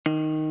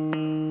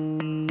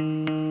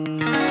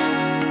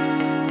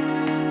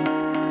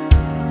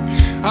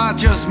I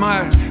just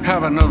might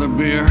have another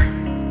beer.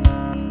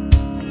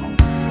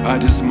 I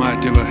just might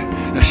do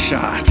a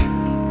shot.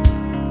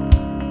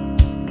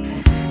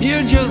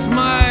 You just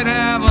might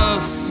have a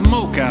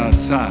smoke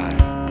outside.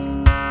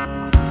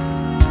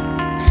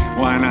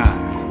 Why not?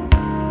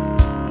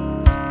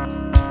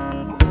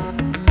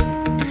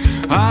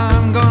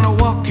 I'm gonna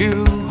walk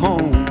you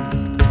home.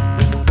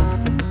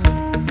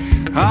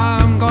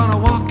 I'm gonna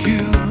walk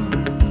you.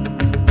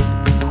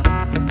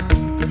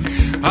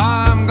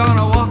 I'm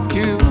gonna walk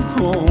you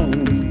home.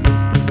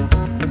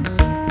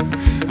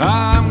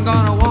 I'm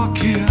gonna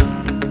walk you.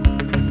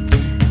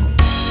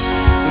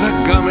 The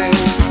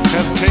gummies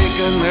have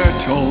taken their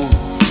toll.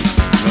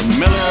 The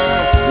Miller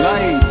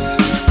Lights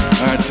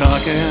are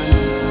talking.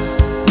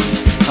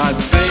 I'd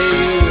say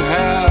you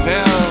have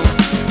held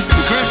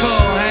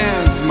critical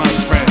hands, my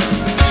friend.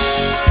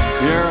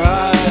 Your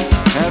eyes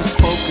have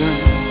spoken.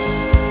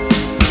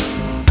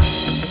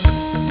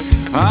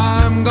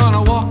 I'm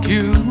gonna walk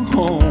you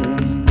home.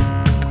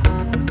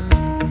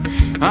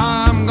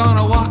 I'm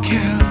gonna walk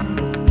you.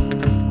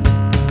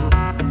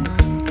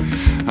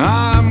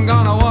 I'm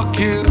gonna walk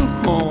you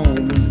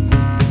home.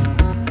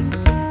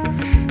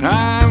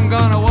 I'm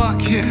gonna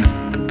walk you.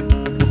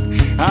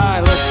 I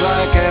look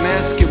like an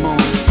Eskimo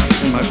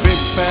in my big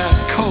fat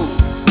coat.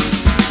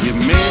 You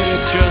made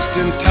it just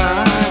in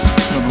time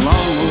from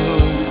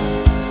Longwood.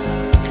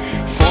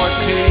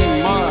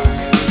 14 mark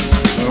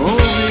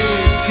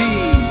OVT.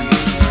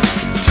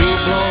 Two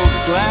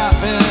blokes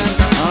laughing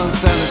on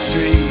Center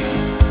Street.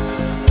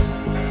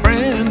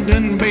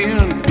 Brendan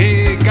Behan,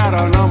 he got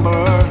our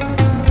number.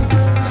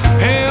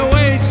 He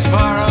waits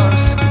for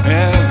us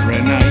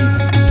every night.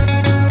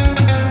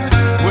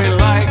 We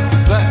like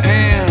the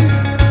end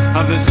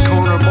of this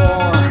corner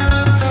bar,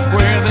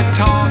 where the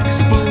talk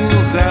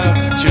spools out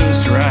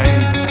just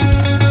right.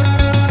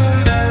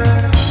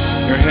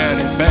 Your head,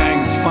 it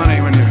bangs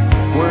funny when your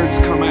words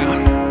come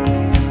out,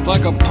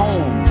 like a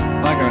poem,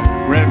 like a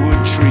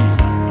redwood tree.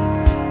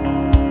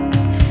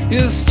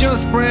 It's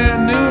just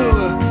brand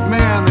new,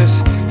 man,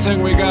 this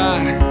thing we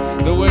got,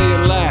 the way you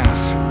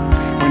laugh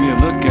when you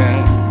look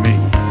at me.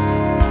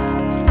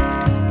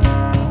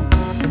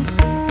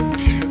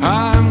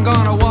 I'm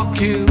gonna walk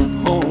you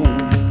home.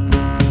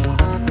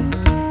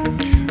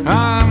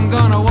 I'm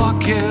gonna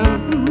walk you.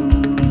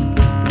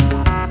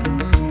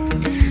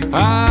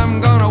 I'm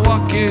gonna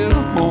walk you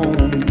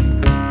home.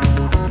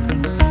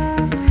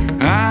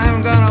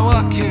 I'm gonna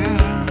walk you.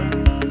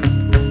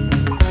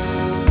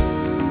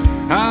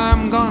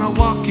 I'm gonna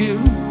walk you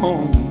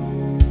home.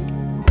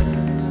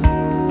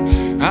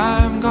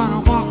 I'm gonna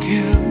walk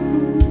you.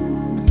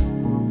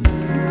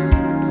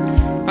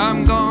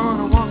 I'm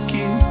gonna walk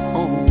you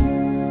home.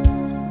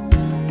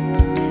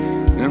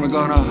 Then we're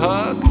gonna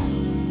hug,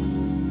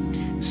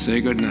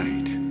 say goodnight.